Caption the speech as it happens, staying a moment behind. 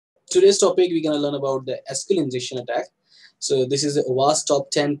Today's topic we're gonna learn about the SQL injection attack. So this is a vast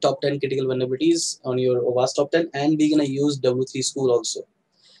top 10 critical vulnerabilities on your vast top 10, and we're gonna use W3 school also.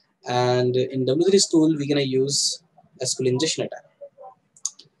 And in W3 school we're gonna use SQL injection attack.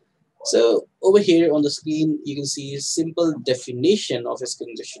 So over here on the screen you can see simple definition of SQL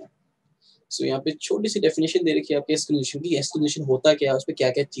injection. So यहाँ पे छोटी सी definition दे रखी है आपके SQL injection की. SQL injection होता क्या है, उस पे क्या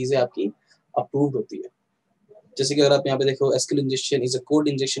क्या चीजें आपकी approved होती है. जैसे कि अगर आप यहाँ पे देखो, SQL injection is a code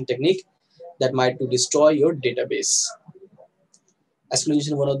injection technique that might to destroy your database. SQL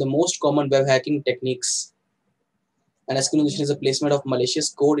injection is one of the most common web hacking techniques. And SQL injection is a placement of malicious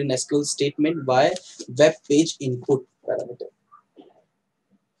code in SQL statement by web page input parameter.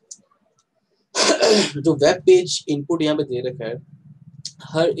 जो web page input यहाँ पे दे रखा है,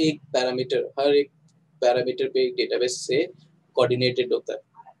 हर एक parameter पे एक database से coordinated होता है.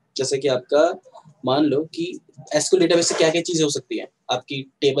 जैसे कि आपका मान लो कि एसक्यूएल डेटाबेस से क्या क्या चीजें हो सकती हैं, आपकी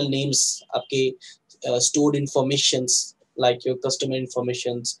टेबल नेम्स, आपके stored informations like your customer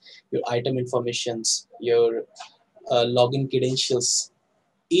informations, your item informations, your login credentials.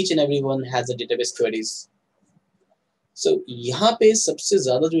 Each and every one has a database queries. So यहाँ पे सबसे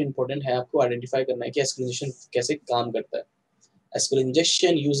ज्यादा जो important है आपको आइडेंटिफाई करना है कि SQL injection कैसे काम करता है. SQL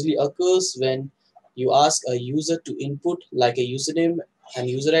injection usually occurs when you ask a user to input like a username and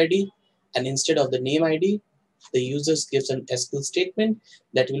user ID, and instead of the name ID, the user gives an SQL statement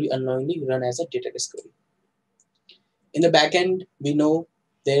that will be unknowingly run as a database query. In the back end, we know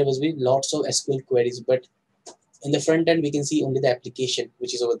there will be lots of SQL queries, but in the front end, we can see only the application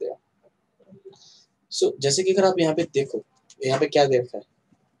which is over there. So, जैसे कि अगर आप यहाँ पे देखो, यहाँ पे क्या देखा है?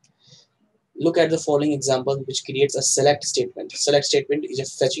 Look at the following example, which creates a select statement. Select statement is a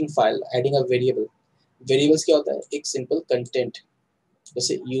fetching file, adding a variable. Variables क्या होता है? एक simple content,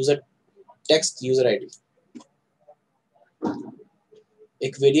 जैसे user text, user ID.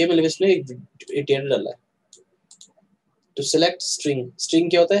 एक variable है इसमें एक data डाला है. To select string, string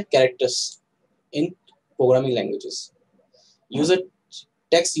क्या होता है? Characters in programming languages. User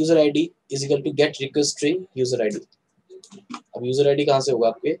text user ID is equal to get request string user ID. अब user ID कहाँ से होगा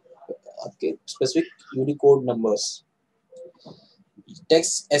आपके specific Unicode numbers.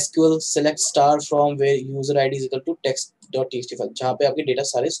 Text SQL select star from where user ID is equal to text.txt file, जहाँ पे आपके data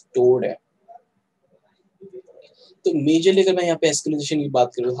सारे stored है. तो मेजरली अगर मैं यहाँ पे SQL injection की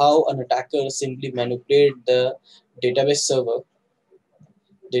बात करूँ, how an attacker simply manipulate the database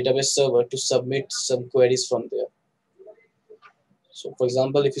server to submit some queries from there. So for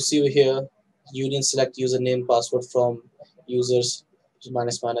example, if you see over here, union select username password from users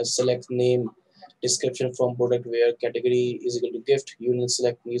minus select name description from product where category is equal to gift, union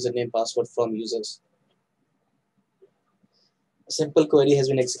select username password from users. A simple query has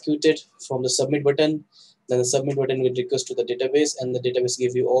been executed from the submit button. Then the submit button will request to the database, and the database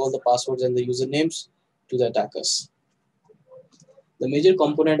give you all the passwords and the usernames to the attackers. The major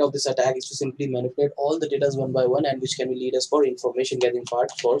component of this attack is to simply manipulate all the data one by one, and which can lead us for information gathering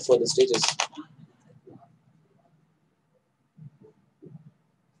part for further stages.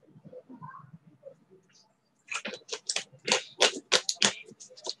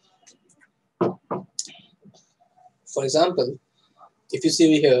 For example, if you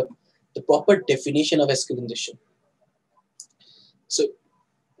see here, the proper definition of SQL injection. So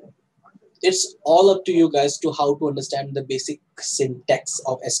it's all up to you guys to how to understand the basic syntax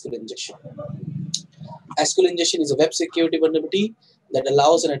of SQL injection. SQL injection is a web security vulnerability that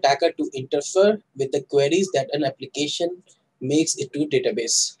allows an attacker to interfere with the queries that an application makes it to a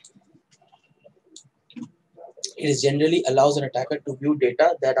database. It is generally allows an attacker to view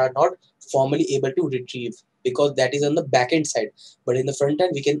data that are not formally able to retrieve, because that is on the backend side. But in the front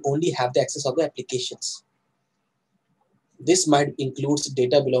end, we can only have the access of the applications. This might include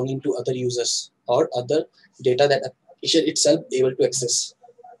data belonging to other users or other data that application itself able to access.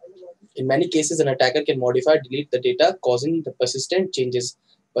 In many cases, an attacker can modify, delete the data, causing the persistent changes.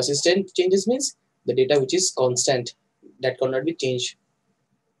 Persistent changes means the data which is constant, that cannot be changed,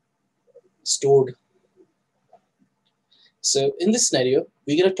 stored. So in this scenario,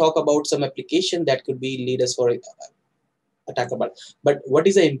 we're going to talk about some application that could be lead us for attacker. But what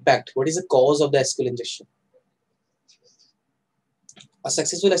is the impact? What is the cause of the SQL injection? A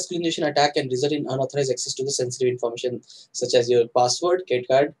successful SQL injection attack can result in unauthorized access to the sensitive information such as your password, credit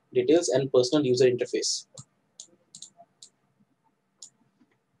card details, and personal user interface.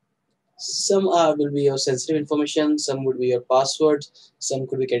 Some will be your sensitive information, some would be your password, some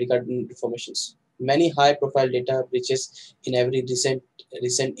could be credit card informations. Many high-profile data breaches in every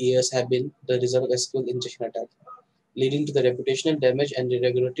recent years have been the result of SQL injection attack, leading to the reputational damage and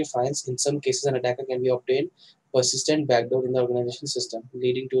regulatory fines. In some cases, an attacker can be obtained persistent backdoor in the organization system,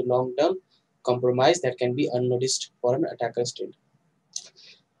 leading to long-term compromise that can be unnoticed for an attacker state.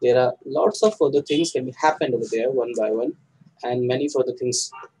 There are lots of further things can be happened over there one by one, and many further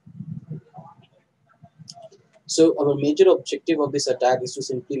things. So our major objective of this attack is to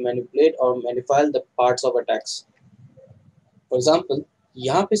simply manipulate or manipulate the parts of attacks. For example,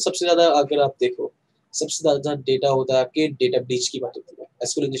 यहाँ पे सबसे ज़्यादा अगर आप देखो सबसे ज़्यादा data होता है आपके डेटा ब्रीच की बात होती है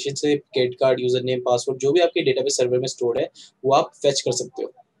एसक्यूएल इंजेक्शन से credit card user name password जो भी आपके डेटाबेस सर्वर में स्टोर्ड है वो आप फेच कर सकते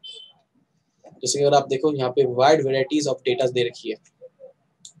हो जैसे कि अगर आप देखो यहाँ पे वाइड वेराइटीज ऑफ डेटा दे रखी है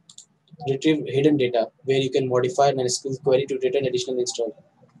retrieve hidden data where you can modify an SQL query to return additional install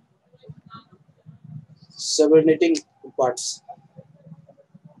subordinating parts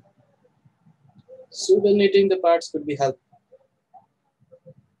subordinating the parts could be help.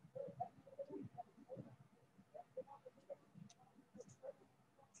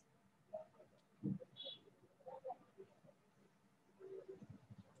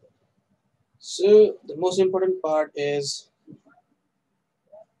 So the most important part is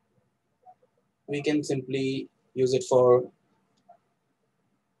we can simply use it for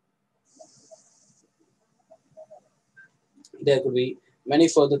there could be many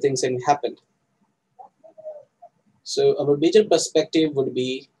further things can happen. So our major perspective would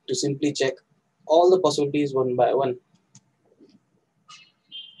be to simply check all the possibilities one by one.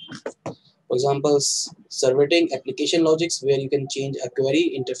 For example, serving application logics where you can change a query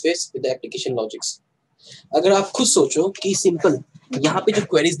interface with the application logics. अगर आप खुद सोचो कि simple यहाँ पे जो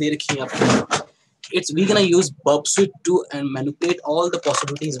queries दे रखी हैं आपको it's we gonna use burp suite to and manipulate all the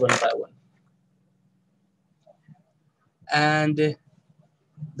possibilities one by one. And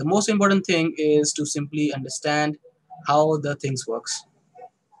the most important thing is to simply understand how the things works.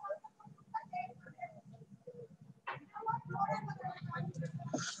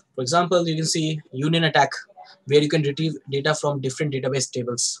 For example, you can see union attack where you can retrieve data from different database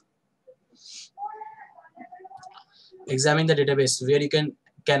tables. Examine the database where you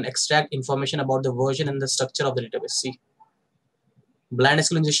can extract information about the version and the structure of the database. See, blind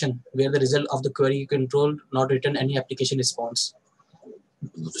SQL injection where the result of the query you control not return any application response.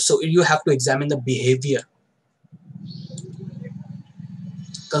 So you have to examine the behavior.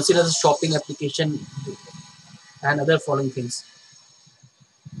 Consider the shopping application and other following things.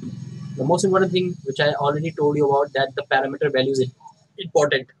 The most important thing which I already told you about that the parameter value is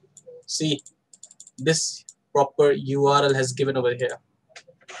important. See, this proper URL has given over here.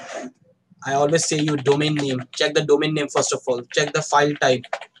 I always say you domain name. Check the domain name first of all. Check the file type.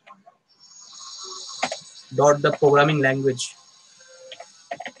 Dot the programming language.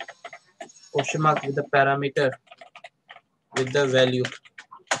 Question mark with the parameter with the value.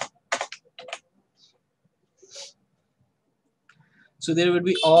 So there will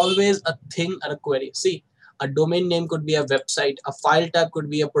be always a thing or a query. See, a domain name could be a website, a file type could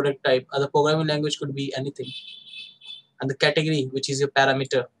be a product type, or the programming language could be anything. And the category, which is your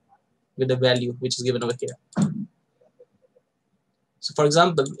parameter with the value, which is given over here. So for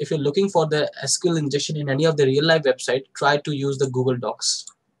example, if you're looking for the SQL injection in any of the real life website, try to use the Google Docs.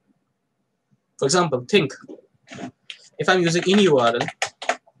 For example, think, if I'm using in URL,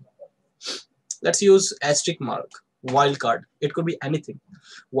 let's use asterisk mark, wildcard. It could be anything.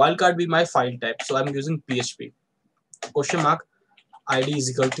 Wildcard be my file type, so I'm using PHP. Question mark, ID is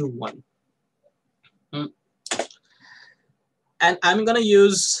equal to 1. And I'm gonna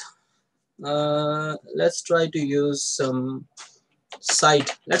use, let's try to use some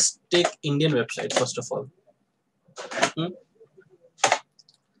site. Let's take Indian website first of all.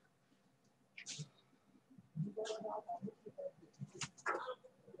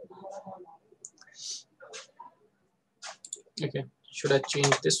 Okay, should I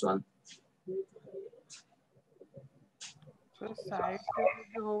change this one? Sir site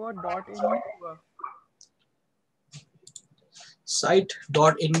जो होगा .in में होगा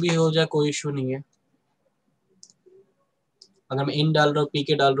site.in भी हो जाए कोई issue नहीं है अगर मैं in डाल रहा हूँ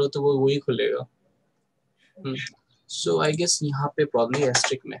pk डाल रहा हूँ तो वो वही खुलेगा so I guess यहाँ पे probably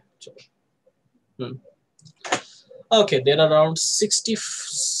asterisk में चलो okay there are around 60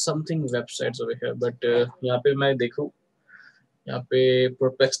 something websites over here but यहाँ पे मैं देखूँ यहाँ पे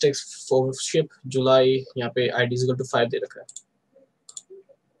Perplextext for ship July यहाँ पे ID is equal to 5 दे रखा है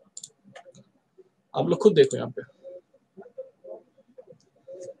आप लोग खुद देखो यहाँ पे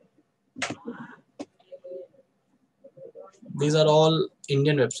these are all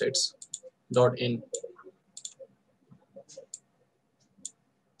Indian websites .in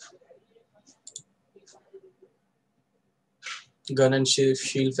gun and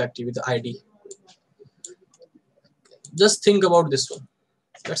shield factory with the ID. Just think about this one.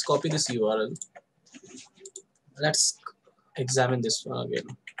 Let's copy this URL. Let's examine this one again.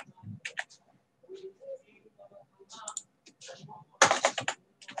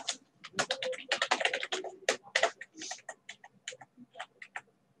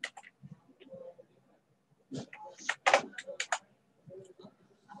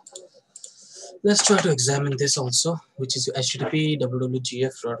 Let's try to examine this also, which is http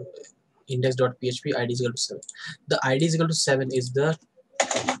www.gf index.php id is equal to 7. The id is equal to 7 is the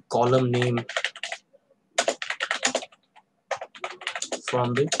column name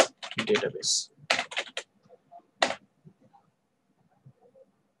from the database.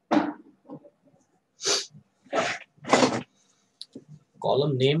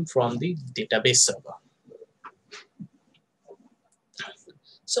 Column name from the database server.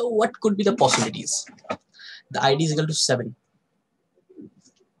 So what could be the possibilities? The id is equal to 7.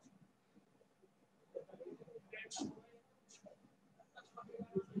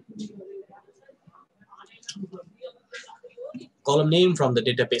 Column name from the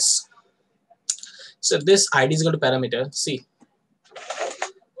database. So this id is equal to parameter. See,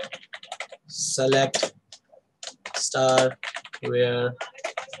 select star where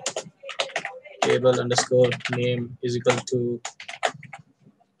table underscore name is equal to,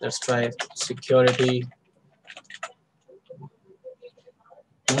 let's try security.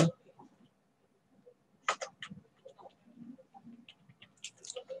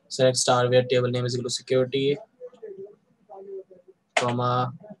 Select star where table name is equal to security,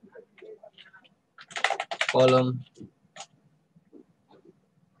 comma, column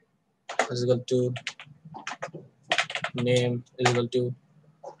is equal to name is equal to,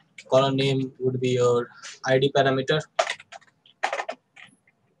 column name would be your id parameter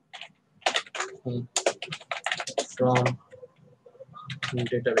from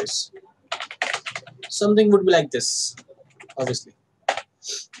database. Something would be like this, obviously.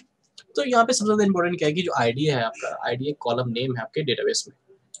 तो यहाँ पे सबसे ज़्यादा important क्या है कि जो ID है आपका, आईडी एक कॉलम नेम है आपके डेटाबेस में,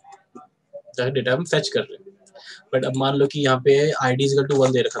 जहाँ डेटा हम फेच कर रहे हैं. बट अब मान लो कि यहाँ पे आईडी इज इक्वल टू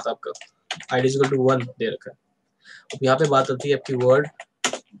 1 दे रखा था आपका, आईडी इज इक्वल टू 1 दे रखा है. अब यहाँ पे बात आती है आपकी वर्ड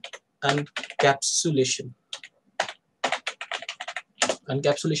एनकैप्सुलेशन.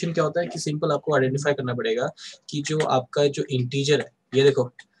 एनकैप्सुलेशन क्या होता है कि सिंपल आपको आइडेंटिफाई करना पड़ेगा कि जो आपका जो इंटीजर है, ये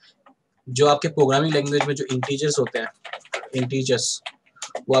देखो, जो आपके प्रोग्रामिंग लैंग्वेज में जो इंटीजर्स होते हैं, इंटीजर्स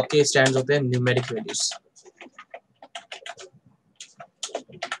वो आपके स्टैंड्स होते हैं न्यूमेरिक वैल्यूज,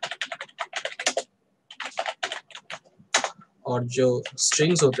 और जो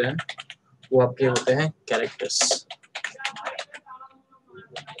स्ट्रिंग्स होते हैं वो आपके होते हैं कैरेक्टर्स.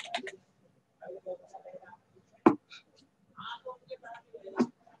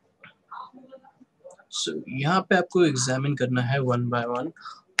 So यहाँ पे आपको एग्जामिन करना है one by one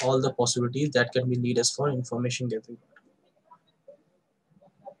all the possibilities that can be lead us for information gathering.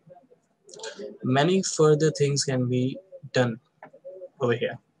 Many further things can be done over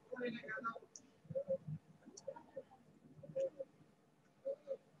here.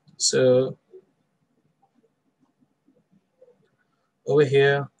 So over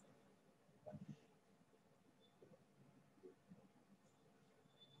here,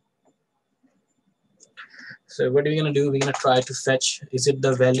 so what are we gonna do? We're gonna try to fetch. Is it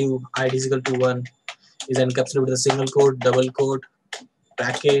the value id is equal to 1? Is encapsulated with a single quote, double quote,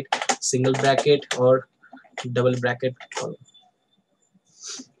 bracket, single bracket, or double bracket column?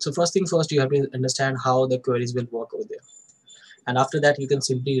 So first thing first, you have to understand how the queries will work over there, and after that you can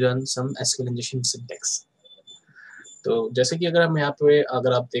simply run some SQL injection syntax. तो जैसे कि अगर हम यहाँ पे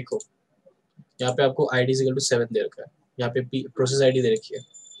अगर आप देखो, यहाँ पे आपको id is equal to 7 दे रखा है, यहाँ पे प्रोसेस id दे रखी है.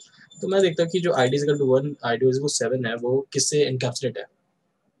 तो मैं देखता हूँ कि जो id is equal to 1, id is equal to 7 है, वो किससे एनकैप्सुलेट है.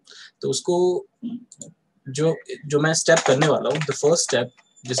 तो उसको जो जो मैं स्टेप करने वाला हूँ, द फर्स्ट स्टेप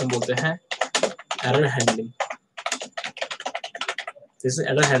जिसे हम बोलते हैं error handling. This is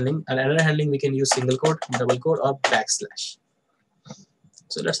error handling, and error handling we can use single quote, double quote, or backslash.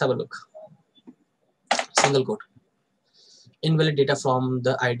 So let's have a look. Single quote. Invalid data from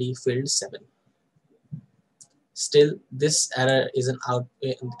the id field 7. Still, this error is an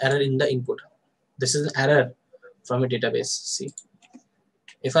error in the input. This is an error from a database. See,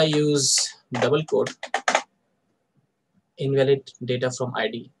 if I use double quote, invalid data from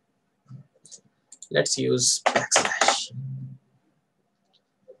id. Let's use backslash.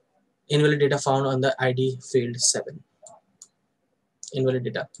 Invalid data found on the id field 7. Invalid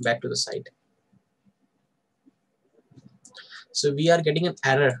data, back to the site. So we are getting an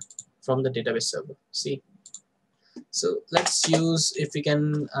error from the database server. See, so let's use, if we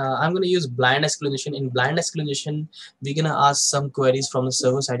can, I'm going to use blind SQL injection. In blind SQL injection, we're going to ask some queries from the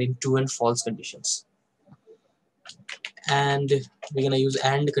server side in true and false conditions, and we're going to use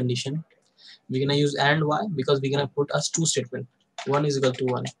AND condition. we're gonna use and. Why? Because we're gonna put us two statement. 1 is equal to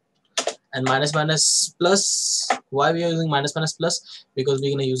 1 and minus minus plus. Why we are using minus minus plus? Because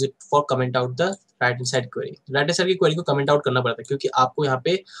we're gonna use it for comment out the right hand side query. right hand side की query को comment out करना पड़ता है क्योंकि आपको यहाँ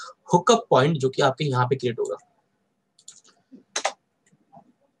पे hookup point जो कि आपके यहाँ पे create होगा.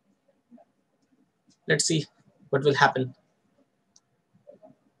 Let's see what will happen.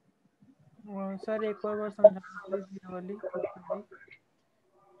 Sir एक और बार समझाना प्लीज ये वाली क्वेरी.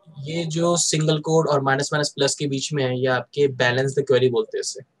 ये जो सिंगल कोड और माइनस माइनस प्लस के बीच में है ये आपके बैलेंस द क्वेरी बोलते हैं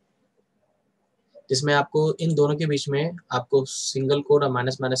इसे, जिसमें आपको इन दोनों के बीच में आपको सिंगल कोड और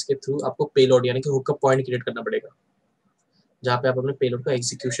माइनस माइनस के थ्रू आपको पेलोड यानी कि हुकअप पॉइंट क्रिएट करना पड़ेगा जहाँ पे आप अपने पेलोड को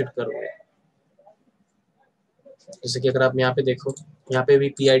एग्जीक्यूशन करोगे. जैसे कि अगर आप यहाँ पे देखो, यहाँ पे भी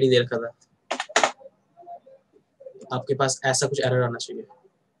पीआईडी दे रखा था, आपके पास ऐसा कुछ एरर आना चाहिए.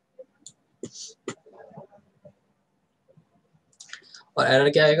 और एरर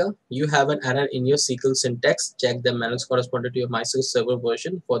क्या आएगा? You have an error in your SQL syntax. Check the manuals corresponding to your MySQL server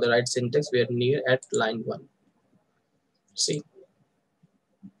version for the right syntax. We are near at line 1. See,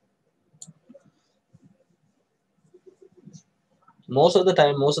 most of the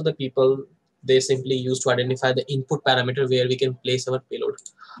time, most of the people they simply use to identify the input parameter where we can place our payload.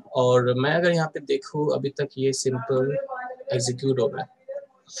 और मैं अगर यहाँ पे देखूँ अभी तक ये simple execute हो रहा है,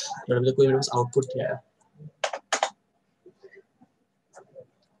 पर अभी तक कोई मेरे पास output नहीं आया.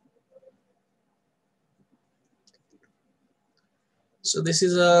 So this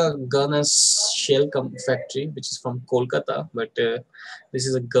is a gun and shell factory which is from Kolkata, but this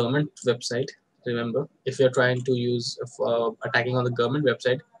is a government website. Remember, if you're trying to use attacking on the government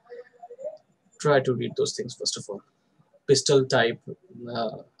website, try to read those things first of all. Pistol type,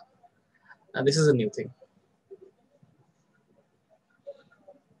 and this is a new thing.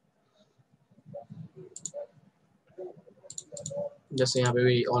 जैसे यहाँ पे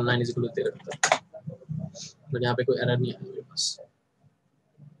भी online is they रखा है, but यहाँ पे कोई error नहीं आया मेरे पास.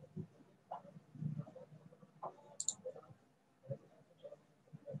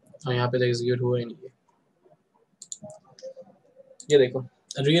 और यहाँ पे तो एग्जीक्यूट हुआ ही नहीं है. ये देखो,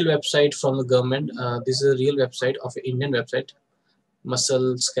 real website from the government. This is a real website of an Indian website,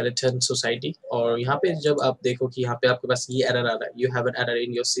 muscle skeleton society. और यहाँ पे जब आप देखो कि यहाँ पे आपके पास ये एरर आ रहा है, you have an error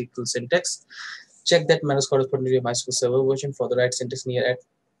in your SQL syntax. Check that manuals corresponding to your MySQL server version for the right syntax near at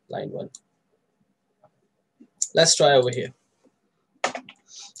line 1. Let's try over here.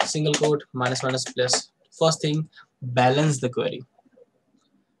 Single quote minus minus plus. First thing, balance the query.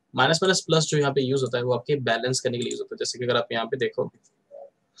 Minus minus plus जो यहाँ पे use होता है वो आपके balance करने के लिए यूज होता है. जैसे कि अगर आप यहाँ पे देखो,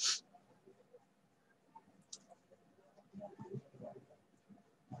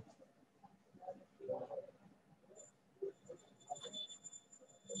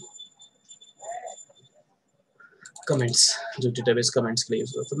 कमेंट्स जो डेटाबेस कमेंट्स के लिए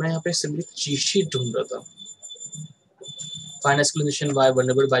यूज होता है, तो मैं यहाँ पे सिंपली चीट शीट ढूंढ रहा था. Find explanation why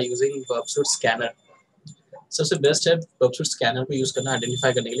vulnerable by using वर्बसूट scanner. सबसे बेस्ट है वर्बसूट स्कैनर को यूज करना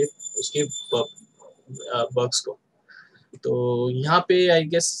आइडेंटिफाई करने के लिए उसके बग्स को. तो यहाँ पे I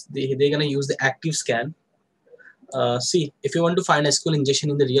guess they gonna use the active scan. See, if you want to find SQL injection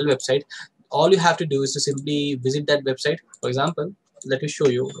in the real website, all you have to do is to simply visit that website. For example, let me show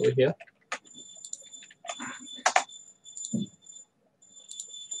you over here.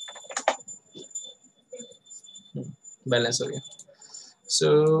 Balance again.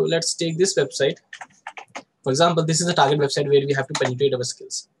 So let's take this website. For example, this is a target website where we have to penetrate our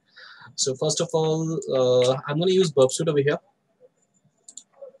skills. So first of all, I'm going to use burpsuit over here.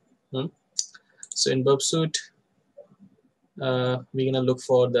 So in burpsuit, we're going to look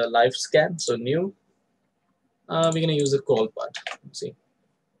for the live scan. So new, we're going to use the crawl part. See,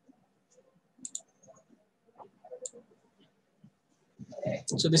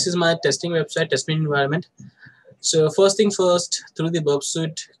 so this is my testing website, testing environment. So first thing first, through the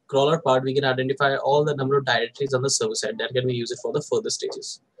burpsuit crawler part, we can identify all the number of directories on the server side that can be used for the further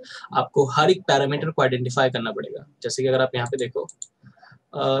stages. आपको हर एक parameter को identify करना पड़ेगा. जैसे कि अगर आप यहाँ पे देखो,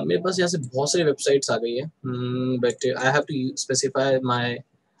 मेरे पास यहाँ से बहुत सारी वेबसाइट्स आ गई है, but I have to specify my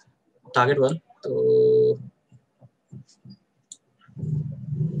target one. तो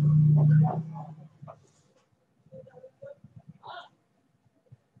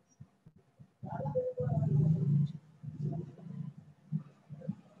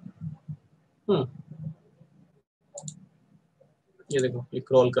ये देखो, ये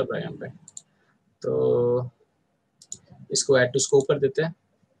क्रॉल कर रहा है यहाँ पे, तो इसको ऐड टू स्कोप कर देते हैं.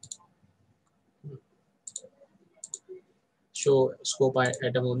 शो स्कोप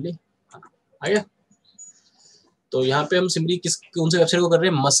आइटम ओनली आ गया. तो यहाँ पे हम सिंपली कौन से वेबसाइट को कर रहे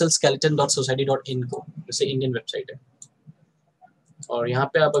हैं? muscle skeleton.society.in को, जैसे इंडियन वेबसाइट है. और यहाँ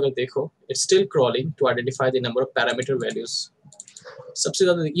पे आप अगर देखो it's still crawling to identify the number of parameter values. सबसे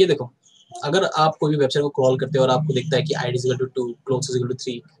ज्यादा ये देखो, अगर आप कोई भी वेबसाइट को क्रॉल करते हो और आपको दिखता है कि id is equal to 2, close is equal to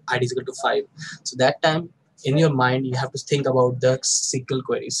 3, id is equal to 5, so that time in your mind you have to think about the SQL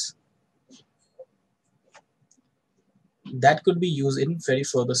queries that could be used in very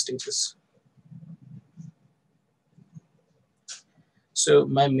further stages. So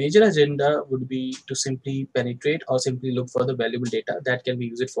my major agenda would be to simply penetrate or simply look for the valuable data that can be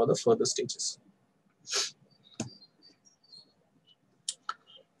used for the further stages.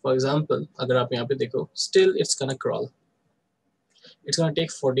 For example, अगर आप यहाँ पे देखो still it's gonna crawl, it's gonna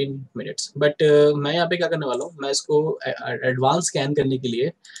take 14 minutes, but मैं यहाँ पे क्या करने वाला हूँ, मैं इसको एडवांस स्कैन करने के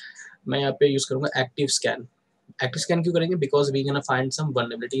लिए मैं यहाँ पे यूज करूँगा एक्टिव स्कैन। एक्टिव स्कैन क्यों करेंगे? Because we gonna find some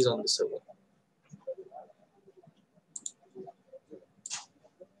vulnerabilities on the server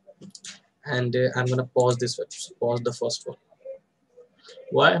and I'm gonna pause this website, pause the first one.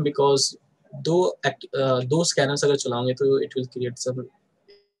 Why? Because दो scanners अगर चलाओगे तो it will create some error.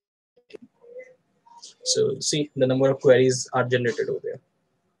 So see the number of queries are generated over there.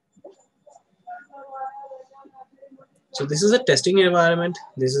 So this is a testing environment.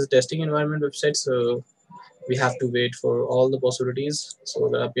 This is a testing environment website. So we have to wait for all the possibilities. So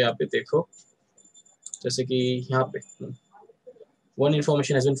अगर आप यहाँ पे देखो, जैसे कि यहाँ पे one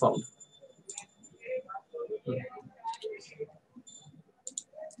information has been found.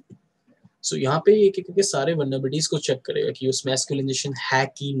 So यहाँ पे एक एक करके सारे vulnerabilities को चेक करेगा कि उसमें SQL इंजेक्शन है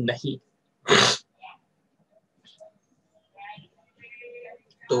कि नहीं।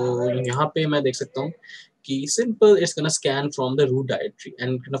 तो यहाँ पे मैं देख सकता हूँ कि simple it's gonna scan from the root directory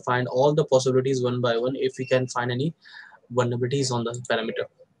and gonna find all the possibilities one by one if we can find any vulnerabilities on the parameter.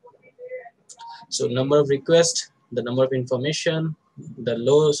 So number of requests, the number of information, the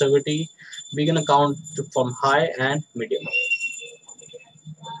low severity, we're gonna count from high and medium.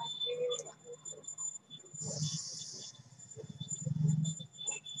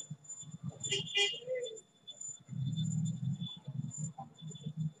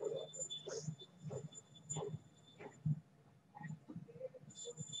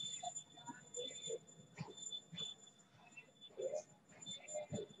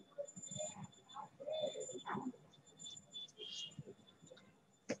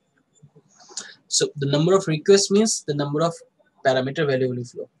 So the number of requests means the number of parameter value will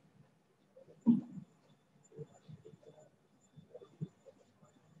flow.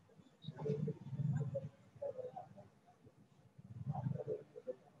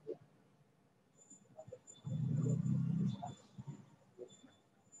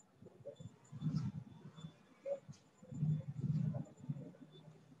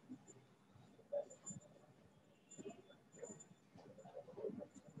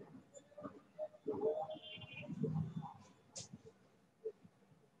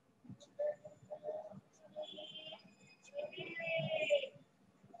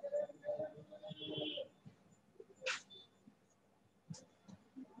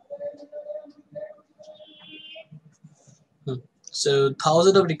 So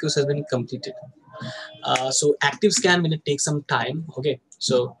thousands of requests has been completed. So active scan will take some time. Okay,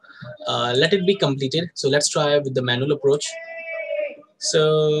 so let it be completed. So let's try with the manual approach.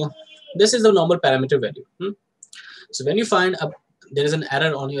 So this is the normal parameter value. So when you find there is an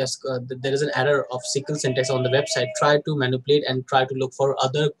error on your there is an error of SQL syntax on the website, try to manipulate and try to look for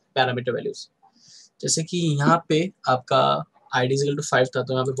other parameter values. जैसे कि यहाँ पे आपका id is equal to 5 था,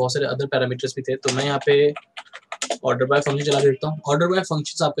 तो यहाँ पे बहुत सारे other parameters भी थे, तो मैं यहाँ पे ऑर्डर बाय फंक्शन चला देता हूँ। ऑर्डर बाय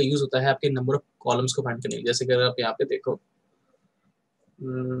फंक्शन आपका यूज होता है आपके नंबर ऑफ कॉलम्स को फाइंड करने के लिए। जैसे कि अगर आप यहाँ पे देखो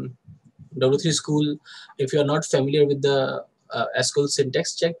W3 school, if you are not familiar with the SQL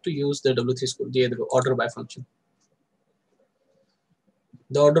syntax, check to use the W3 school. ये देखो order by function.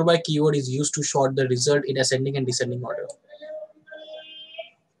 The order by keyword is used to sort the result in ascending and descending order.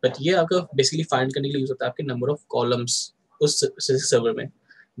 But ये आपका basically find करने के लिए use होता है आपके number of columns उस server में.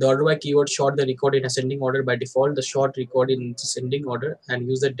 The order by keyword sort the record in ascending order by default. The sort record in descending order and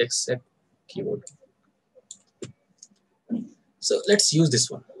use the dissect keyword. So let's use this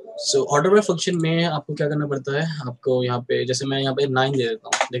one. So order by function में आपको क्या करना पड़ता है? आपको यहाँ पे जैसे मैं यहाँ पे 9 दे देता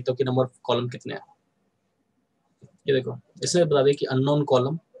हूँ, देखता हूँ कि नंबर ऑफ कॉलम कितने हैं। ये देखो, इसमें बता दे कि अननोन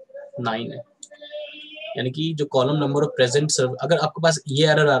कॉलम 9 है, यानी कि जो कॉलम नंबर ऑफ प्रेजेंट सर्व, अगर आपके पास ये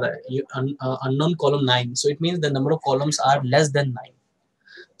एरर आ रहा है, ये unknown column 9, so it means the number of columns are less than 9.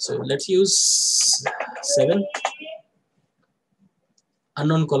 So let's use 7,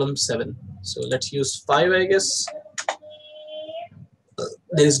 unknown column 7. So let's use 5, I guess.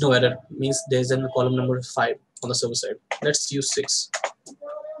 There is no error, means there is a column number 5 on the server side. Let's use 6.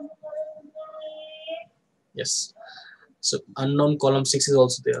 Yes. So unknown column 6 is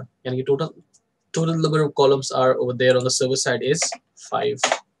also there. Yani total number of columns are over there on the server side is 5.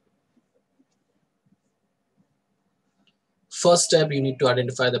 First step, you need to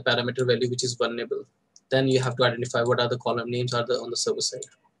identify the parameter value which is vulnerable. Then you have to identify what are the column names are on the server side.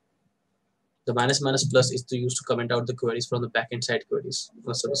 The minus minus plus is to use to comment out the queries from the backend side queries on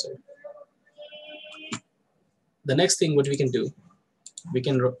the server side. The next thing what we can do, we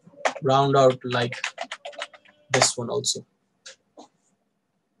can round out like this one also.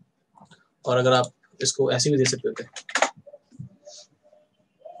 और अगर आप इसको ऐसे भी दे सकते थे.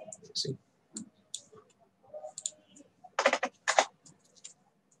 See.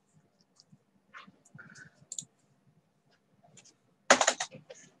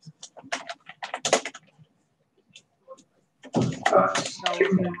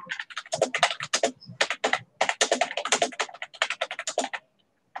 Doubt है.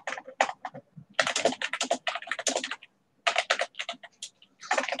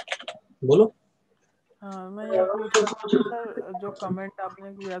 बोलो. हाँ, मैं ये पूछ रहा था कि सर जो कमेंट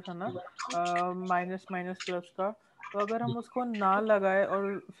आपने किया था ना माइनस माइनस प्लस का, तो अगर हम उसको ना लगाए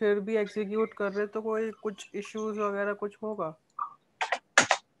और फिर भी एग्जीक्यूट कर रहे तो कोई कुछ इश्यूज वगैरह कुछ होगा?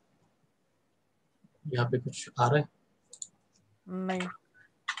 यहाँ पे कुछ आ रहा है? नहीं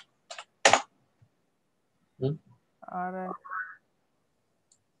आ रहा है.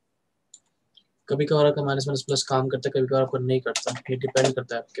 कभी कभार आपका माइनस माइनस प्लस काम करता है, कभी कभार आपको नहीं करता. ये डिपेंड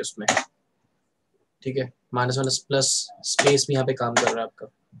करता है आपके उसमें. ठीक है, माइनस माइनस प्लस स्पेस भी यहाँ पे काम कर रहा है आपका,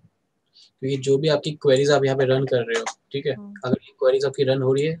 क्योंकि जो भी आपकी क्वेरीज आप यहाँ पे रन कर रहे हो, ठीक है, अगर ये क्वेरीज आपकी रन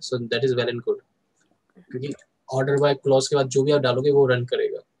हो रही है so that is well and good, क्योंकि ऑर्डर बाय क्लॉज के बाद जो भी आप डालोगे वो रन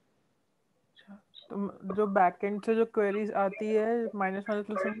करेगा. तो जो बैकएंड से जो क्वेरीज आती है माइनस माइनस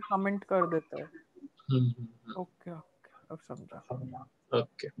प्लस में कमेंट कर देता है. ओके ओके, अब समझा.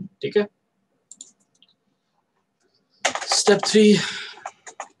 ओके, ठीक है. Step 3,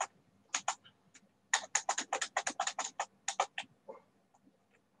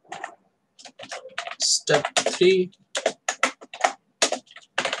 step 3,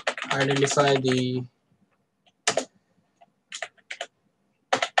 identify the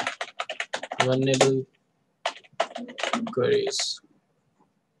vulnerable queries.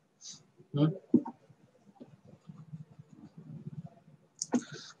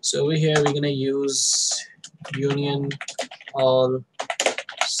 So over here we're gonna use union all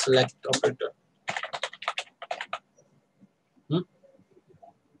select operator.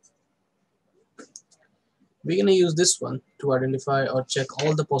 We're gonna use this one to identify or check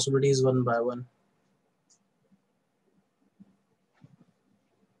all the possibilities one by one.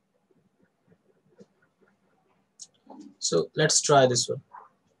 So let's try this one.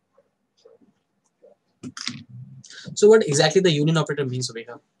 So what exactly the union operator means over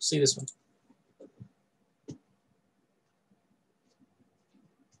here? See this one.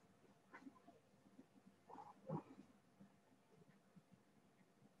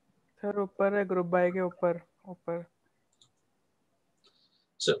 Sir ऊपर है, group by के ऊपर ऊपर.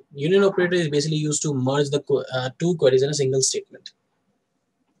 So union operator is basically used to merge the two queries in a single statement.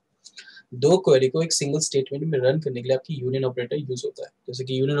 दो query को एक single statement में run करने के लिए आपकी यूनियन ऑपरेटर यूज होता है. जैसे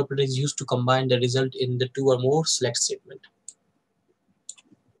कि union operator is used to combine the result in the two और मोर select statement.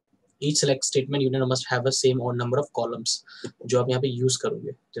 Each select statement union must have the same और नंबर ऑफ कॉलम्स जो आप यहाँ पे यूज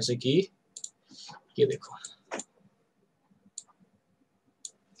करोगे. जैसे कि ये देखो,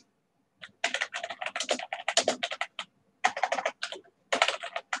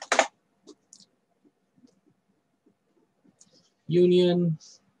 यूनियन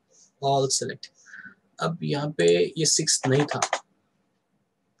ऑल सेलेक्ट. अब यहाँ पे ये 6 नहीं था,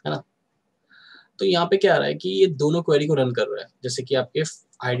 है ना, तो यहाँ पे क्या आ रहा है कि ये दोनों क्वेरी को रन कर रहा है. जैसे कि आपके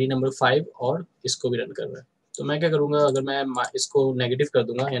आईडी नंबर 5 और इसको भी रन कर रहा है. तो मैं क्या करूँगा, अगर मैं इसको नेगेटिव कर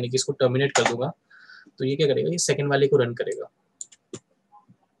दूंगा यानी कि इसको टर्मिनेट कर दूंगा, तो ये क्या करेगा, ये सेकंड वाले को रन करेगा.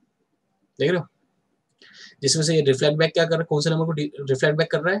 देख रहे हो, जिसमें से ये रिफ्लेक्ट बैक क्या कर रहा है, कौन से नंबर को रिफ्लेक्ट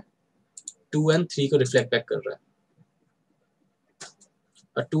बैक कर रहा है, 2 और 3 को रिफ्लेक्ट बैक कर रहा है.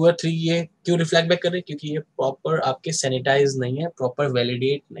 और 2 और 3 ये क्यों रिफ्लेक्ट बैक कर रहे हैं, क्योंकि ये प्रॉपर आपके सैनिटाइज नहीं है, प्रॉपर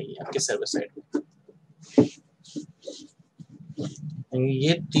वैलिडेट नहीं है आपके सर्वर साइड में.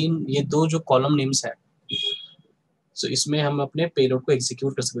 ये दो जो कॉलम नेम्स है, सो इसमें हम अपने पेलोड को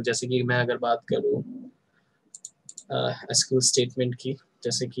एग्जीक्यूट कर सकते हैं. जैसे कि मैं अगर बात करूँ एसक्यूएल स्टेटमेंट की,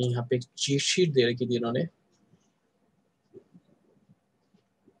 जैसे कि यहाँ पे चीट शीट दे रखी थी इन्होंने.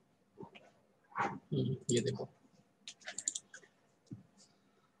 ये देखो,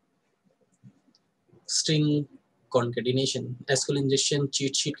 string concatenation. SQL injection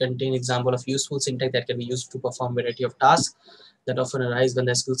cheat sheet contain example of useful syntax that can be used to perform variety of tasks that often arise when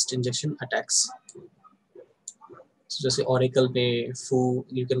the SQL injection attacks. So जैसे Oracle पे foo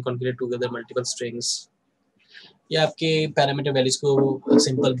you can configure together multiple strings. ये आपके parameter values को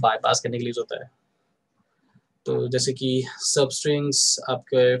simple bypass करने के लिए होता है. तो जैसे कि सब स्ट्रिंग्स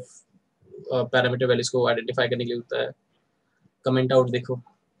आपके पैरामीटर वैल्यूज को आइडेंटिफाई करने के लिए होता है. कमेंट आउट देखो,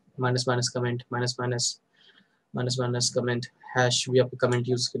 minus minus comment, minus minus minus minus comment, hash भी आपको कमेंट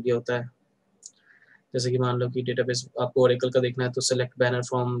यूज कर दिया होता है. जैसे कि मान लो कि डेटाबेस आपको ओरेकल का देखना है तो select banner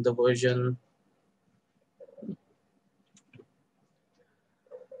from the version.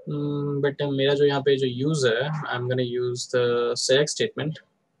 But मेरा जो यहाँ पे जो यूज है, I am gonna use the select statement.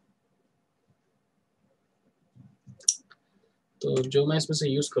 तो जो मैं इसमें से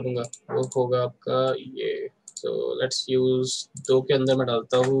यूज करूँगा वो होगा आपका ये. सो लेट्स यूज 2 के अंदर मैं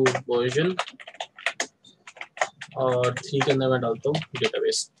डालता हूँ वर्जन और 3 के अंदर मैं डालता हूँ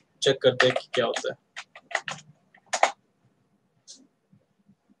डेटाबेस. चेक करते हैं कि क्या होता है.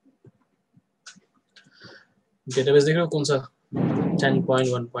 डेटाबेस देख रहे हो कौन सा,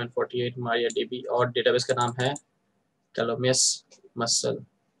 10.1.48 MariaDB और डेटाबेस का नाम है कैलोमियस मसल.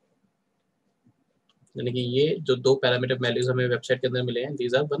 यानी कि ये जो 2 पैरामीटर वैल्यूज हमें वेबसाइट के अंदर मिले हैं,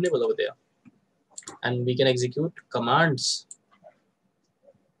 these are vulnerable over there and we can execute commands.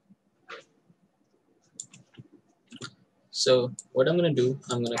 So what I'm going to do,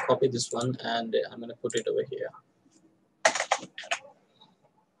 I'm going to copy this one and I'm going to put it over here.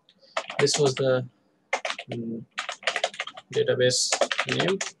 This was the database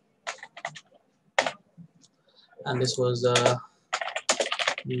name and this was the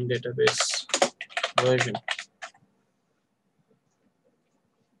database version.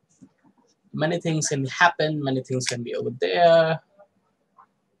 Many things can happen, many things can be over there.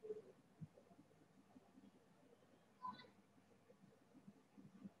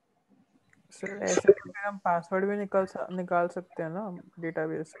 Sir ऐसे तो फिर हम password भी निकाल सकते हैं ना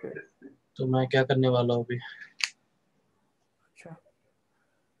database के. तो मैं क्या करने वाला हूँ अभी. अच्छा.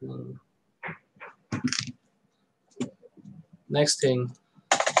 Next thing,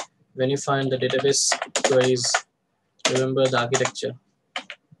 when you find the database queries, remember the architecture.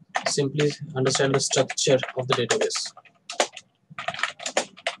 Simply understand the structure of the database.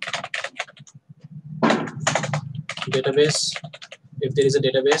 Database, if there is a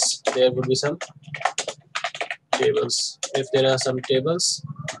database, there would be some tables. If there are some tables,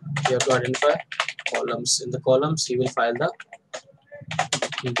 you have to identify columns. In the columns, you will file the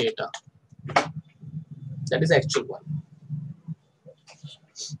data. That is the actual one.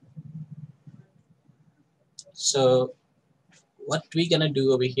 So what we gonna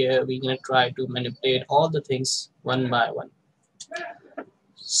do over here, we're gonna try to manipulate all the things one by one.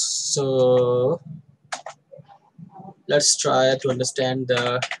 So let's try to understand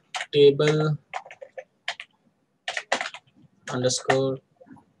the table underscore.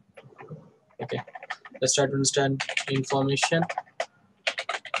 Okay, let's try to understand information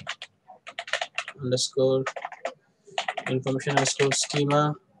underscore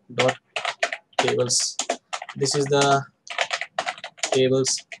schema dot tables. This is the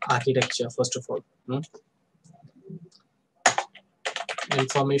tables architecture first of all.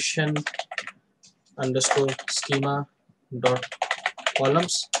 Information underscore schema dot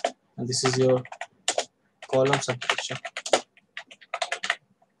columns, and this is your columns architecture.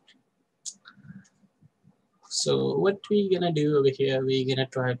 So what we're gonna do over here, we're gonna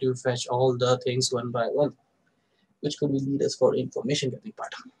try to fetch all the things one by one, which could be lead us for information getting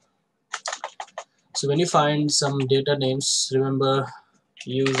part. So when you find some data names, remember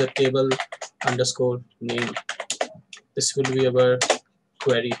use the table underscore name. This will be our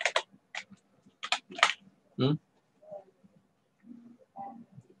query.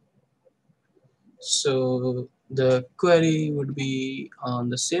 So the query would be on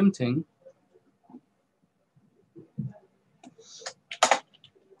the same thing.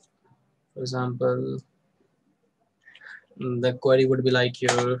 For example, the query would be like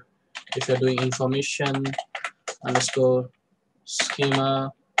your, if you're doing information underscore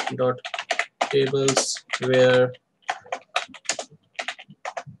schema dot tables, where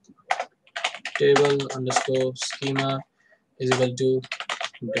table underscore schema is equal to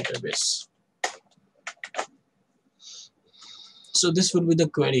database. So this would be the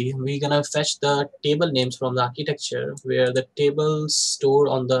query. We're gonna fetch the table names from the architecture where the tables stored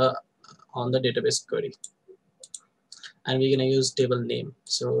on the database query, and we're gonna use table name.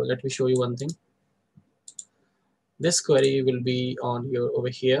 So let me show you one thing. This query will be on your over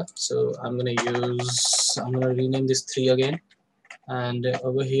here. So I'm gonna rename this 3 again, and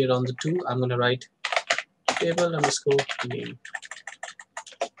over here on the 2 I'm gonna write table underscore name,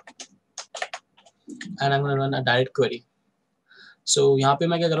 and I'm gonna run a direct query. सो यहाँ पे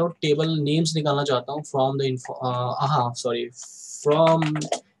मैं क्या कर रहा हूँ, table names निकालना चाहता हूँ फ्रॉम द हाँ sorry, from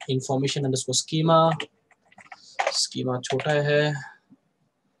information underscore schema, schema छोटा है,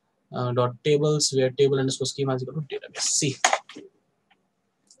 dot tables where table underscore schema is equal two database सी।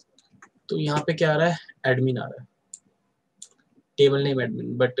 तो यहाँ पे क्या आ रहा है, एडमिन आ रहा है, टेबल नेम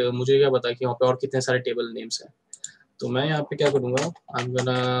एडमिन, बट मुझे क्या पता कि वहाँ पे और कितने सारे टेबल नेम्स हैं। तो मैं यहाँ पे क्या करूँगा, I am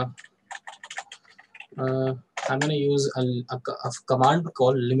gonna use a command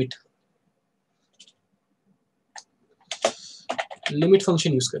called limit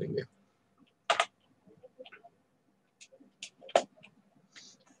function use करेंगे।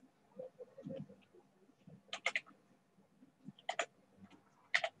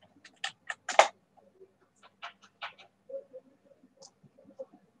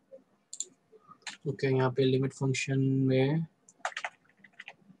 ओके यहाँ पे लिमिट फंक्शन में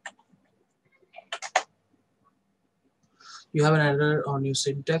you have an error on your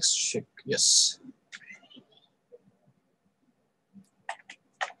syntax, check yes।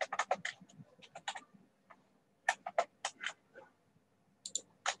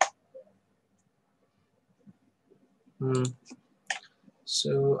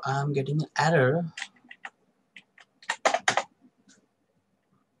 So I am getting an error।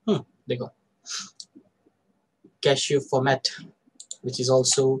 देखो cashew format which is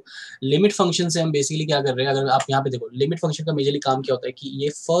also limit function से हम basically क्या कर रहे हैं, अगर आप यहाँ पे देखो लिमिट फंक्शन का मेजरली काम क्या होता है कि ये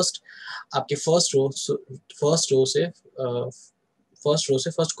आपके फर्स्ट रो से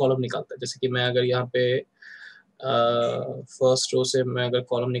फर्स्ट कॉलम निकालता है। जैसे कि मैं अगर यहाँ पे फर्स्ट रो से मैं अगर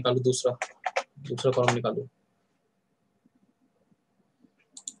कॉलम निकालू, दूसरा कॉलम निकालू,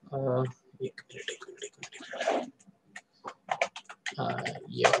 एक मिनट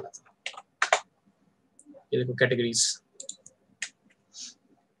ये वाला था, ये देखो कैटेगरीज।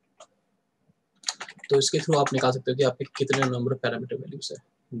 तो इसके थ्रू आप निकाल सकते हो कि आपके कितने नंबर ऑफ पैरामीटर वैल्यूज है।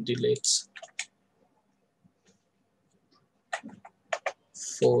 डिलीट्स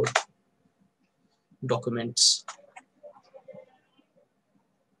 4 डॉक्यूमेंट्स,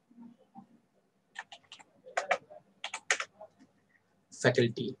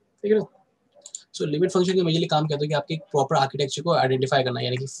 फैकल्टी, ठीक है। सो लिमिट फंक्शन का मेजरली काम क्या होता है कि आपके प्रॉपर आर्किटेक्चर को आइडेंटिफाई करना,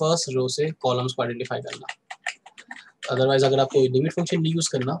 यानी कि फर्स्ट रो से कॉलम्स को आइडेंटिफाई करना। अदरवाइज अगर आपको लिमिट फंक्शन नहीं यूज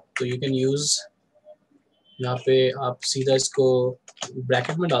करना तो यू कैन यूज, यहाँ पे आप सीधा इसको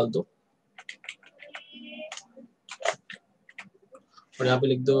ब्रैकेट में डाल दो और यहाँ पे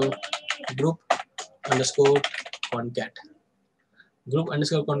लिख दो group underscore concat. Group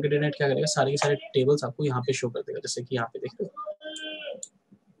underscore concatenate क्या करेगा, सारे के सारे टेबल्स आपको यहाँ पे शो कर देगा। जैसे कि यहाँ पे देखो,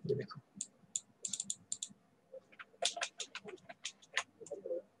 ये देखो,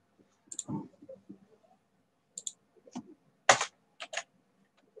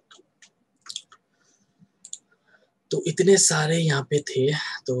 तो इतने सारे यहाँ पे थे,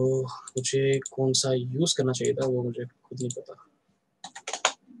 तो मुझे कौन सा यूज करना चाहिए था वो मुझे खुद नहीं पता।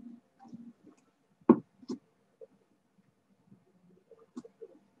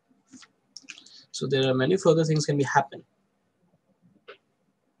 So there are many further things can be happen।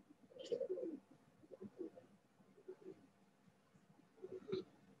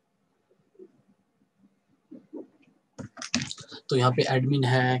 तो यहाँ पे एडमिन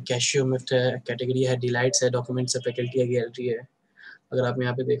है, कैशियोमिफ्ट है, कैटेगरी है, डिलाइट्स है, डॉक्यूमेंट्स है, फैकल्टी है, गैलरी है। अगर आप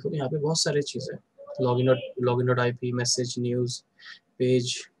यहाँ पे देखो, यहाँ पे बहुत सारे चीज़ है, login dot IP, message, news,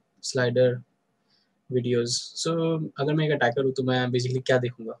 page, slider, videos. सो अगर मैं एक अटैकर हूँ तो मैं बेसिकली क्या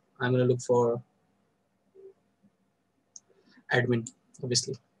देखूंगा, I am gonna look for admin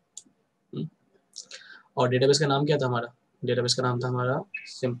obviously. और डेटाबेस का नाम क्या था हमारा, डेटाबेस का नाम था हमारा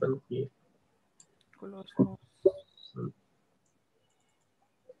सिंपल ये।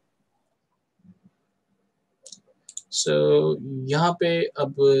 सो यहाँ पे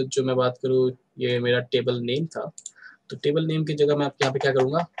अब जो मैं बात करूँ, ये मेरा टेबल नेम था, तो टेबल नेम की जगह मैं यहाँ पे क्या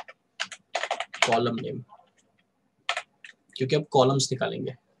करूँगा, कॉलम नेम, क्योंकि अब कॉलम्स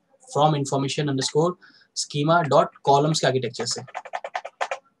निकालेंगे from information underscore schema dot columns के आर्किटेक्चर से,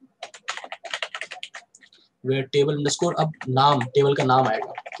 वेयर टेबल अंडरस्कोर, अब नाम, टेबल का नाम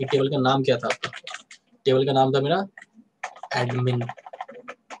आएगा कि टेबल का नाम क्या था आपका, टेबल का नाम था मेरा admin,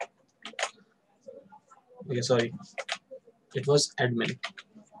 sorry it was admin.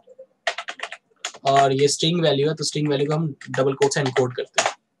 और ये स्ट्रिंग वैल्यू है, तो स्ट्रिंग वैल्यू को हम डबल कोट से एनकोड करते हैं।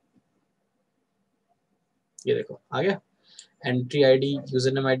 ये देखो आ गया, entry ID,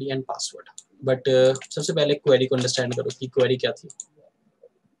 user name ID and password. But सबसे पहले क्वेरी को अंडरस्टैंड करो कि क्वेरी क्या थी।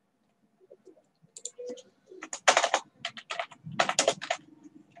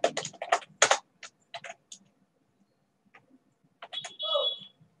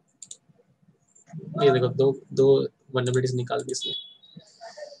 ये देखो दो वल्नरेबिलिटीज निकाल दी इसने।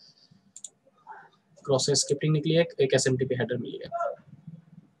 क्रॉस स्क्रिप्टिंग निकली है, एक एसएमटीपी हेडर मिल गया।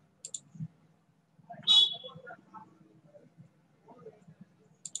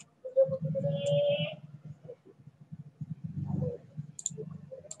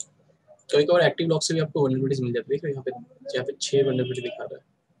 तो एक और एक्टिव लॉग से भी आपको वल्नरेबिलिटीज मिल जाती है। देखो यहाँ पे 6 वल्नरेबिलिटी दिखा रहा है।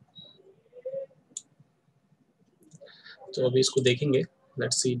 तो अभी इसको देखेंगे।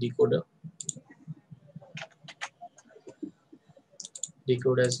 Let's see decoder,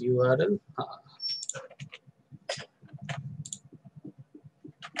 decode as URL.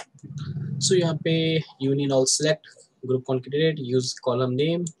 सो यहाँ पे union all select group कॉन्केटेनेट use column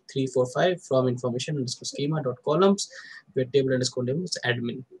name 345 from information underscore schema dot columns where table underscore name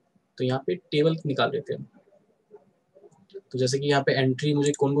admin. तो यहाँ पे टेबल निकाल लेते हैं। तो जैसे कि यहाँ पे एंट्री,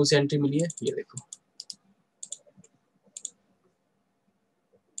 मुझे कौन कौन सी एंट्री मिली है ये देखो।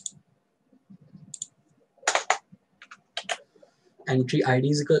 Entry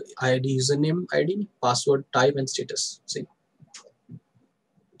ID ID, user name ID, password type and status. सही,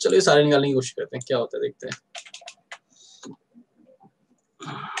 चलो ये सारे निकालने की कोशिश करते हैं, क्या होता है देखते हैं।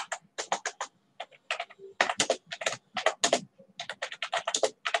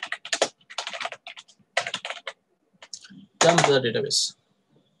 Dump the database.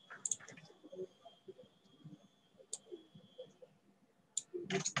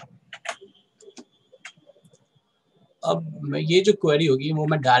 अब मैं ये जो क्वेरी होगी वो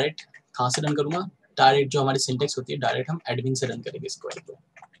मैं डायरेक्ट कहाँ से रन करूंगा? डायरेक्ट जो हमारी सिंटेक्स होती है, डायरेक्ट हम एडमिन से रन करेंगे इस क्वेरी को।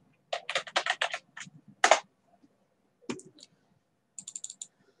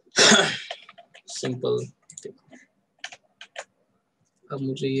 सिंपल। अब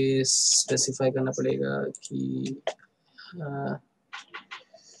मुझे ये स्पेसिफाई करना पड़ेगा कि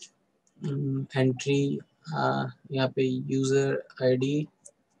एंट्री, यहाँ पे user ID,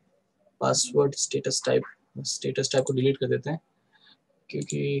 password, status type को डिलीट कर देते हैं,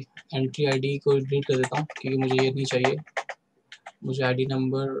 क्योंकि एंट्री आईडी को डिलीट कर देता हूँ क्योंकि मुझे ये नहीं चाहिए। मुझे आईडी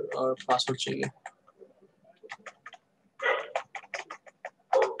नंबर और पासवर्ड चाहिए।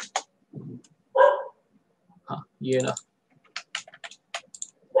 हाँ ये रहा।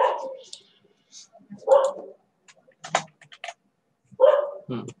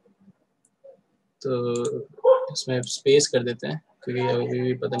 तो इसमें स्पेस कर देते हैं क्योंकि अभी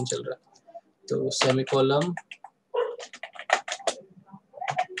भी पता नहीं चल रहा। तो सेमीकोलन,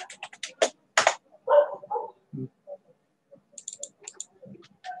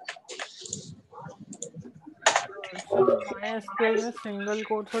 सर MySQL में सिंगल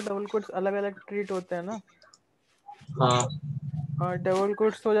कोट्स और डबल कोट्स अलग अलग ट्रीट होते हैं ना? हाँ और डबल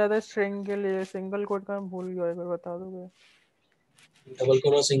कोट्स हो जाता है स्ट्रिंग के लिए, सिंगल कोट का मैं भूल गया, एक बार बता दोगे? डबल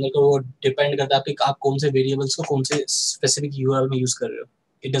कोट और सिंगल कोट वो डिपेंड करता है आपके, आप कौन से वेरिएबल्स को कौन से स्पेसिफिक यूआरएल में यूज कर रहे हो।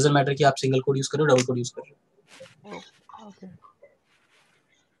 इट डजंट मैटर कि आप सिंगल कोट यूज कर रहे हो, डबल कोट यूज कर रहे हो। Okay.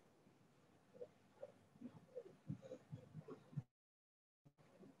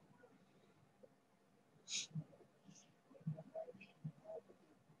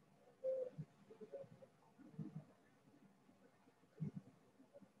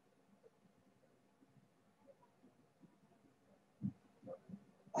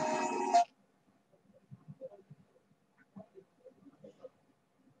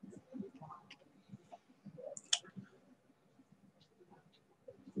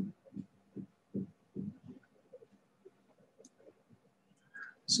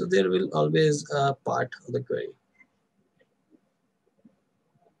 So there will always a part of the query.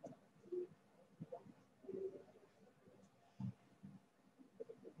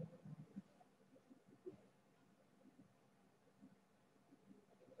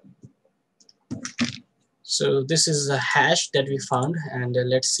 So this is a hash that we found, and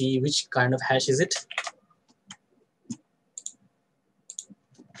let's see which kind of hash is it.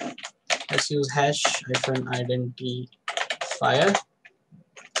 Let's use hash hyphen identifier.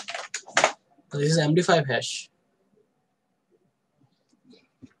 So this is MD5 hash.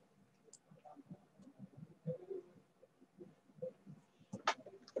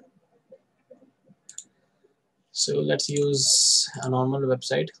 So let's use a normal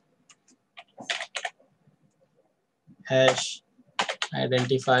website. Hash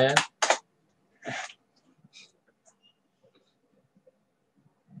identifier.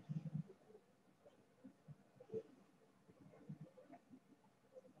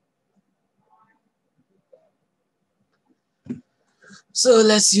 So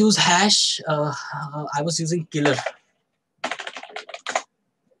let's use hash. I was using killer.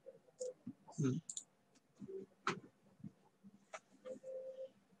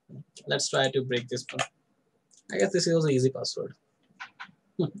 Let's try to break this one. I guess this was an easy password.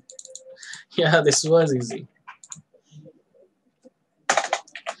 Yeah, this was easy.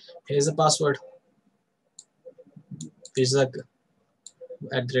 Here's the password. Pizza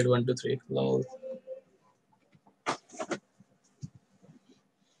 @123. Lol.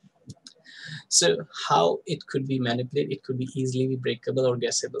 So how it could be manipulated? It could be easily be breakable or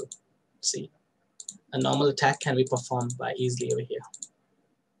guessable. See, a normal attack can be performed by easily over here.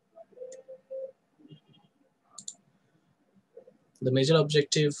 The major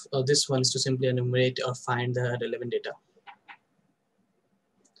objective of this one is to simply enumerate or find the relevant data.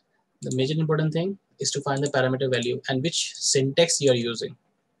 The major important thing is to find the parameter value and which syntax you are using.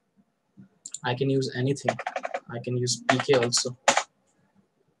 I can use anything. I can use PK also.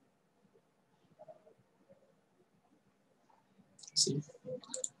 See,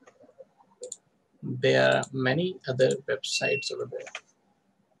 there are many other websites over there.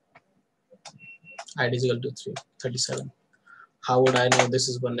 ID is equal to 37. How would I know this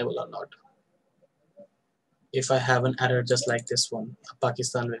is vulnerable or not? If I have an error just like this one, a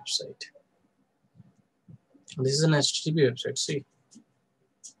Pakistan website. This is an HTTP website, see.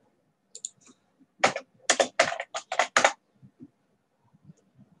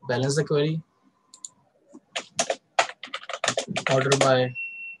 Balance the query. Order by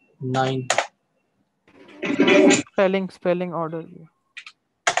 9. Spelling order.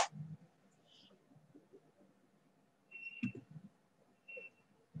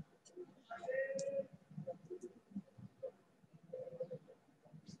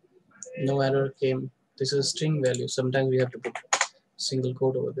 No error came. This is a string value. Sometimes we have to put single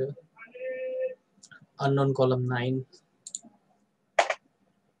quote over there. Unknown column 9.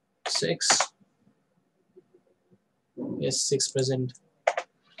 6. Yes, 6 present.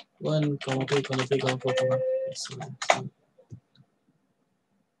 1, 2, 3, 4, 5.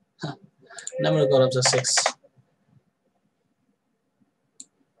 Number of columns are 6.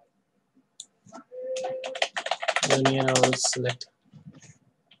 Union, I will select.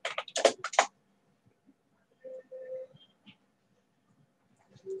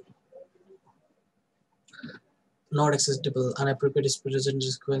 Not accessible. Unappropriate present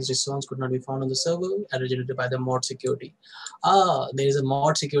sequence response could not be found on the server. Error generated by the mod security. There is a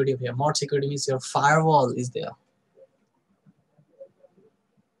mod security over here. Mod security means your firewall is there.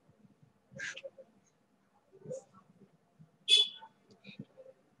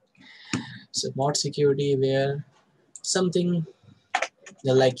 So mod security where something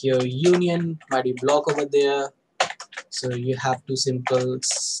like your union might be blocked over there. So you have to simple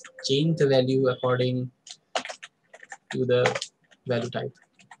change the value according to the value type.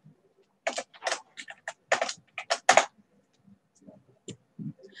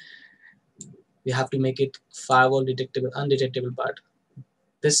 You have to make it firewall detectable, undetectable part.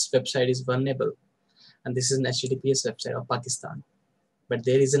 This website is vulnerable, and this is an HTTPS website of Pakistan. But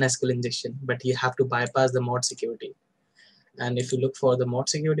there is an SQL injection, but you have to bypass the mod security. And if you look for the mod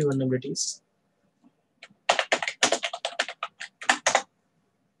security vulnerabilities,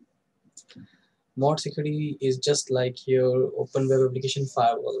 mod security is just like your open web application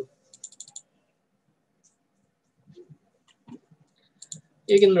firewall.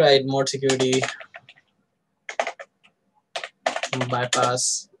 You can write mod security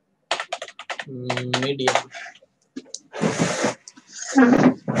bypass medium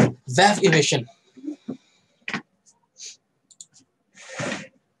web evasion.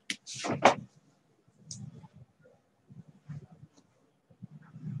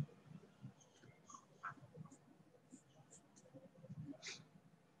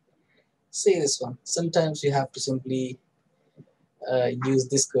 See this one. Sometimes you have to simply use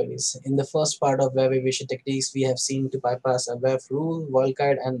these queries. In the first part of web evasion techniques, we have seen to bypass a web rule,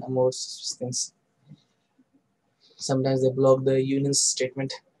 wildcard, and more things. Sometimes they block the union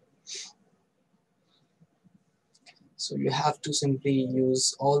statement. So you have to simply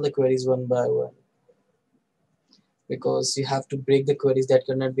use all the queries one by one, because you have to break the queries that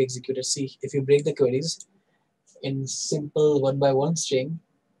cannot be executed. See, if you break the queries in simple one by one string,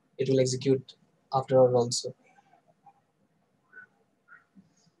 it will execute after all also.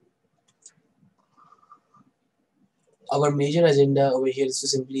 Our major agenda over here is to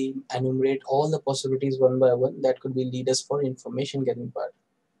simply enumerate all the possibilities one by one that could be lead us for information getting part,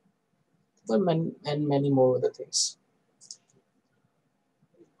 and many more other things.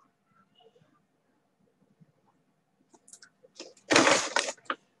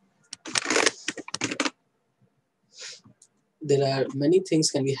 There are many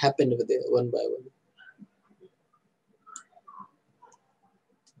things can be happen over there one by one.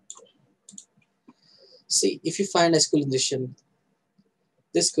 See, if you find SQL injection,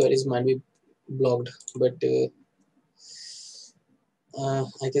 this queries might be blocked, but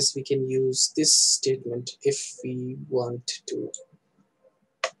I guess we can use this statement if we want to.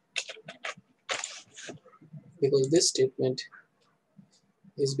 because this statement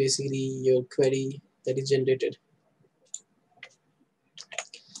is basically your query that is generated.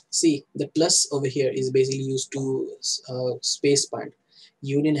 See, the plus over here is basically used to space point.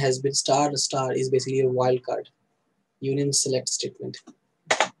 Union has been star star is basically a wildcard. Union select statement.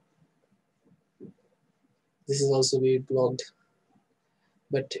 This is also be blocked.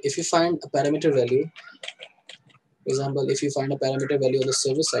 But if you find a parameter value, for example, if you find a parameter value on the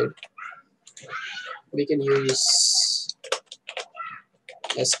server side, we can use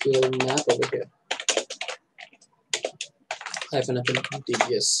SQL map over here. Hyphen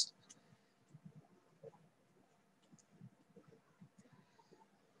DBS.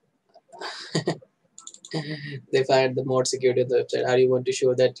 They find the mod security on the website. How do you want to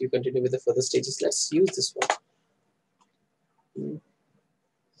show that you continue with the further stages? Let's use this one.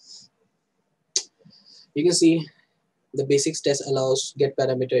 You can see the basics test allows get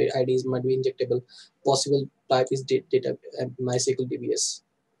parameter IDs might be injectable. Possible type is data MySQL DBS.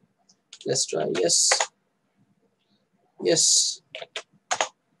 Let's try. Yes. Yes.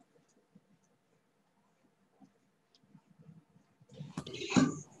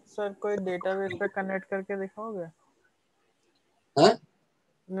 Sir कोई database पे connect करके दिखाओगे? हाँ?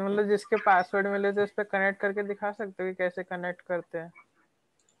 मतलब जिसके password मिले थे उस पे कनेक्ट करके दिखा सकते हो कि कैसे कनेक्ट करते हैं?